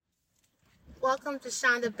welcome to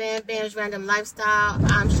Shonda Bam Bam's Random Lifestyle.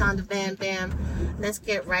 I'm Shonda Bam Bam. Let's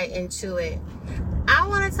get right into it.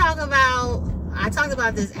 I talk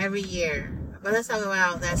about this every year, but let's talk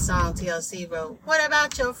about that song TLC wrote. What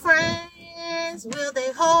about your friends? Will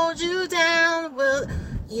they hold you down?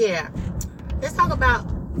 Let's talk about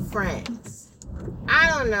friends. I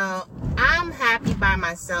don't know. I'm happy by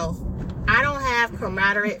myself. I don't have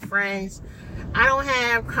camaraderie friends. I don't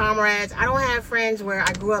have comrades. I don't have friends where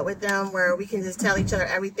I grew up with them where we can just tell each other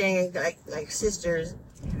everything like sisters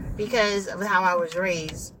because of how I was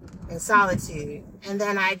raised in solitude. And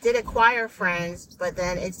then I did acquire friends, but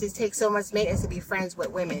then it just takes so much maintenance to be friends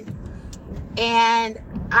with women. And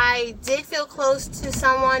I did feel close to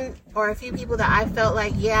someone or a few people that I felt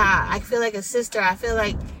like, yeah, I feel like a sister.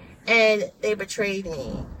 And they betrayed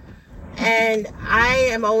me. And I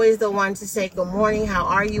am always the one to say, good morning, how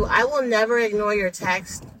are you? I will never ignore your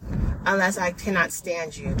text unless I cannot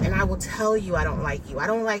stand you. And I will tell you I don't like you. I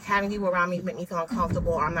don't like having people around me who make me feel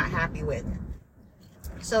uncomfortable or I'm not happy with.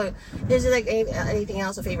 So this is like anything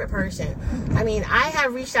else, a favorite person. I mean, I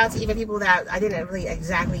have reached out to even people that I didn't really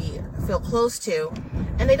exactly feel close to,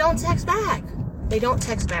 and they don't text back. They don't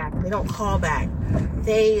text back. They don't call back.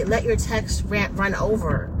 They let your text run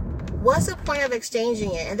over. What's the point of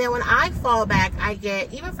exchanging it? And then when I fall back, I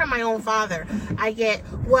get, even from my own father, I get,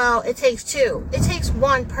 well, it takes two. It takes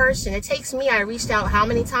one person. It takes me. I reached out how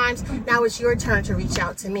many times? Now it's your turn to reach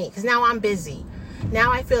out to me because now I'm busy.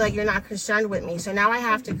 Now I feel like you're not concerned with me. So now I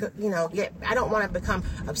have to, I don't want to become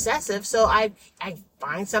obsessive. So I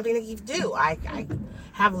find something to do. I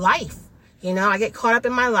have life. I get caught up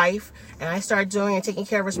in my life and I start doing and taking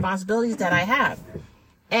care of responsibilities that I have.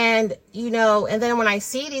 And, and then when I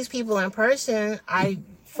see these people in person, I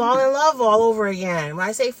fall in love all over again. When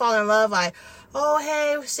I say fall in love,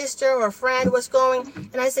 hey, sister or friend, what's going?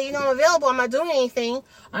 And I say, I'm available. I'm not doing anything.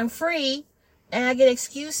 I'm free. And I get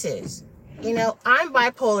excuses. I'm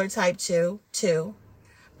bipolar type 2, too.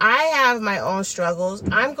 I have my own struggles.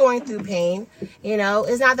 I'm going through pain.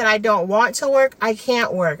 It's not that I don't want to work. I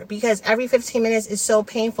can't work because every 15 minutes is so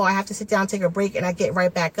painful. I have to sit down, take a break, and I get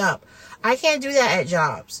right back up. I can't do that at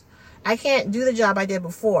jobs. I can't do the job I did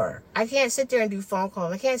before. I can't sit there and do phone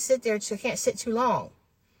calls. I can't sit too long.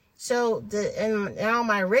 So and now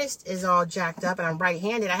my wrist is all jacked up and I'm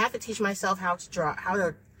right-handed. I have to teach myself how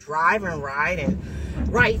to drive and ride and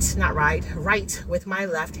write with my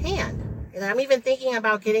left hand. And I'm even thinking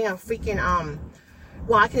about getting a freaking,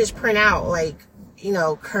 I can just print out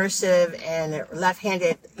cursive and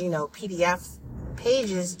left-handed, PDF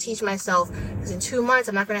pages to teach myself, because in 2 months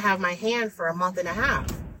I'm not going to have my hand for a month and a half.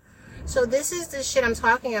 So this is the shit I'm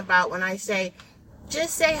talking about when I say,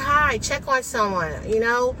 just say hi, check on someone,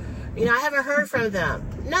 I haven't heard from them.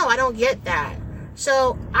 No, I don't get that.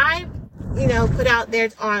 So I, put out there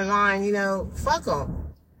online, fuck them.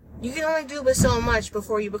 You can only do but so much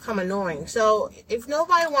before you become annoying. So if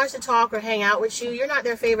nobody wants to talk or hang out with you, you're not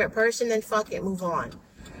their favorite person, then fuck it, move on.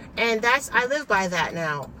 And I live by that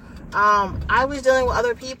now. I was dealing with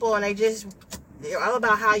other people and they're all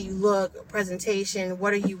about how you look, presentation,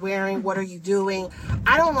 what are you wearing, what are you doing.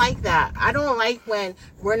 I don't like that. I don't like when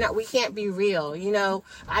we can't be real,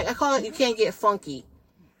 I call it, you can't get funky.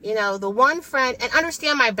 The one friend, and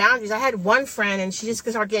understand my boundaries. I had one friend and she just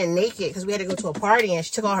started getting naked because we had to go to a party and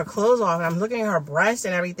she took all her clothes off and I'm looking at her breasts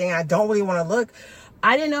and everything. And I don't really want to look.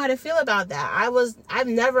 I didn't know how to feel about that. I've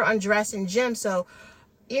never undressed in gym. So,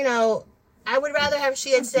 I would rather have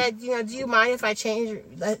she had said, do you mind if I change,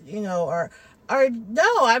 or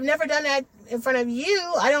no, I've never done that in front of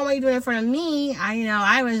you. I don't want you doing it in front of me.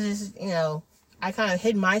 I was just, I kind of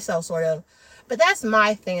hid myself sort of. But that's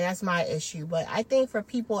my thing. That's my issue. But I think for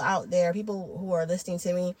people out there, people who are listening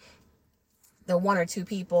to me, the one or two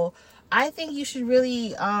people, I think you should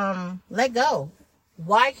really let go.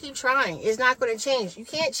 Why keep trying? It's not going to change. You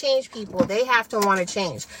can't change people. They have to want to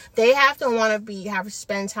change. They have to want to have to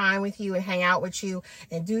spend time with you and hang out with you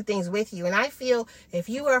and do things with you. And I feel if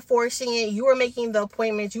you are forcing it, you are making the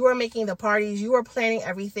appointments, you are making the parties, you are planning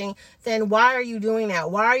everything, then why are you doing that?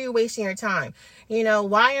 Why are you wasting your time?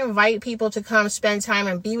 Why invite people to come spend time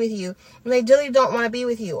and be with you when they really don't want to be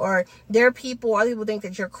with you? Or other people think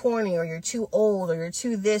that you're corny or you're too old or you're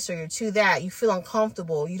too this or you're too that. You feel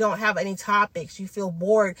uncomfortable. You don't have any topics. You feel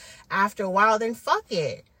bored after a while. Then fuck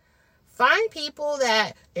it. Find people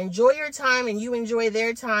that enjoy your time and you enjoy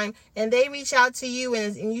their time and they reach out to you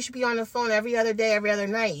and you should be on the phone every other day, every other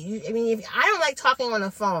night. If I don't like talking on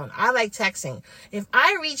the phone, I like texting. If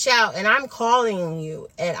I reach out and I'm calling you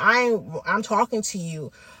and I'm talking to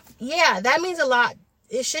you, yeah, that means a lot.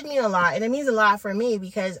 It should mean a lot, and it means a lot for me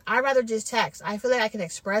because I'd rather just text. I feel like I can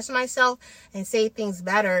express myself and say things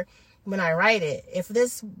better when I write it. If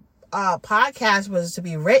this podcast was to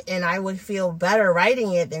be written, I would feel better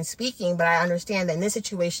writing it than speaking, but I understand that in this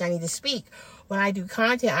situation I need to speak. When I do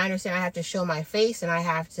content, I understand I have to show my face and I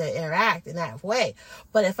have to interact in that way.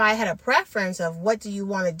 But if I had a preference of what do you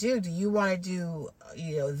want to do you want to do,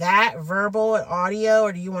 that verbal and audio,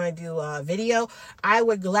 or do you want to do video? I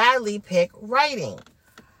would gladly pick writing,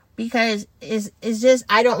 because it's just,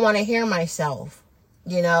 I don't want to hear myself.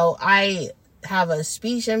 I have a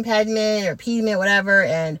speech impediment or impediment, whatever,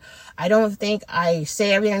 and I don't think I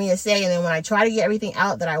say everything I need to say, and then when I try to get everything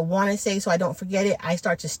out that I want to say so I don't forget it, I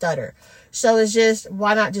start to stutter. So it's just,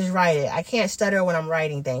 why not just write it? I can't stutter when I'm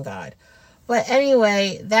writing, thank God. But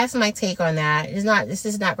anyway, that's my take on that. This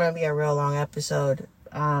is not going to be a real long episode.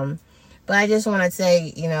 But I just want to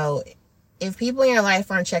say, if people in your life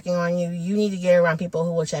aren't checking on you, you need to get around people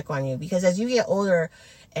who will check on you. Because as you get older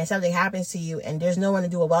and something happens to you and there's no one to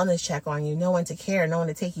do a wellness check on you, no one to care, no one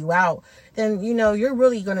to take you out, then, you're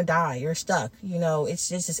really going to die. You're stuck.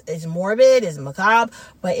 It's morbid, it's macabre,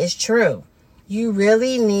 but it's true. You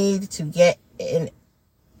really need to get in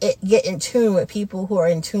tune with people who are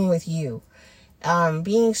in tune with you.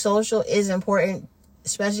 Being social is important,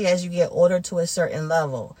 especially as you get older to a certain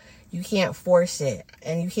level. You can't force it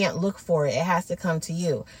and you can't look for it. It has to come to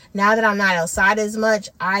you. Now that I'm not outside as much,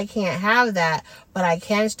 I can't have that, but I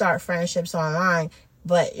can start friendships online.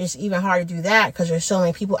 But it's even hard to do that because there's so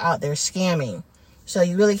many people out there scamming. So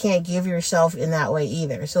you really can't give yourself in that way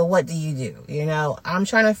either. So what do you do? I'm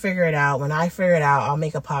trying to figure it out. When I figure it out, I'll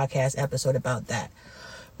make a podcast episode about that.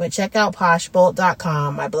 But check out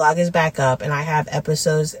poshbolt.com. My blog is back up and I have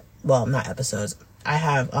episodes. Well, not episodes. I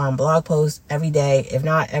have blog posts every day. If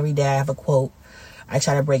not every day, I have a quote. I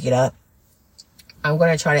try to break it up. I'm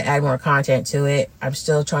going to try to add more content to it. I'm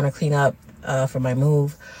still trying to clean up for my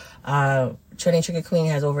move. Trending Trigger Queen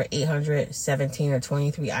has over 817 or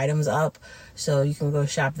 23 items up. So you can go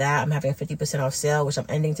shop that. I'm having a 50% off sale, which I'm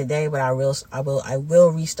ending today, but I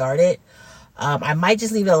will restart it. I might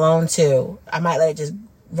just leave it alone too. I might let it just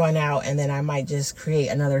run out and then I might just create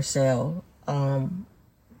another sale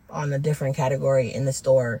on a different category in the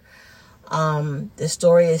store. The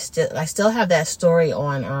story is I still have that story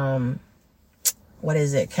on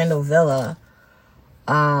Kendall Villa.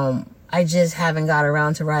 I just haven't got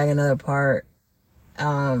around to writing another part.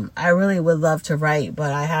 I really would love to write,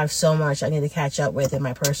 but I have so much I need to catch up with in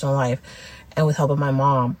my personal life and with help of my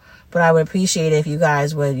mom. But I would appreciate it if you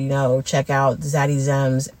guys would, check out Zaddy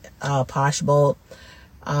Zem's Posh Bolt.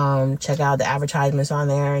 Check out the advertisements on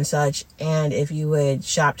there and such. And if you would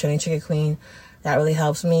shop Trending Trigger Queen, that really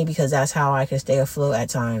helps me because that's how I can stay afloat at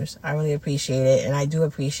times. I really appreciate it. And I do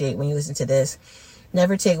appreciate when you listen to this.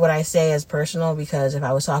 Never take what I say as personal, because if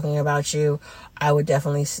I was talking about you, I would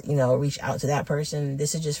definitely, reach out to that person.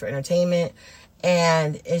 This is just for entertainment.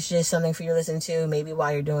 And it's just something for you to listen to maybe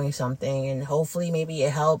while you're doing something. And hopefully maybe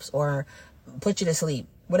it helps or put you to sleep.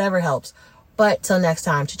 Whatever helps. But till next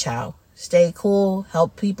time, ciao. Stay cool.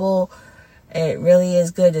 Help people. It really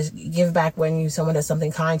is good to give back when someone does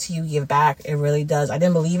something kind to you. Give back. It really does. I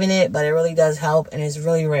didn't believe in it, but it really does help. And it's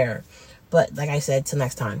really rare. But like I said, till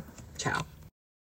next time. Ciao.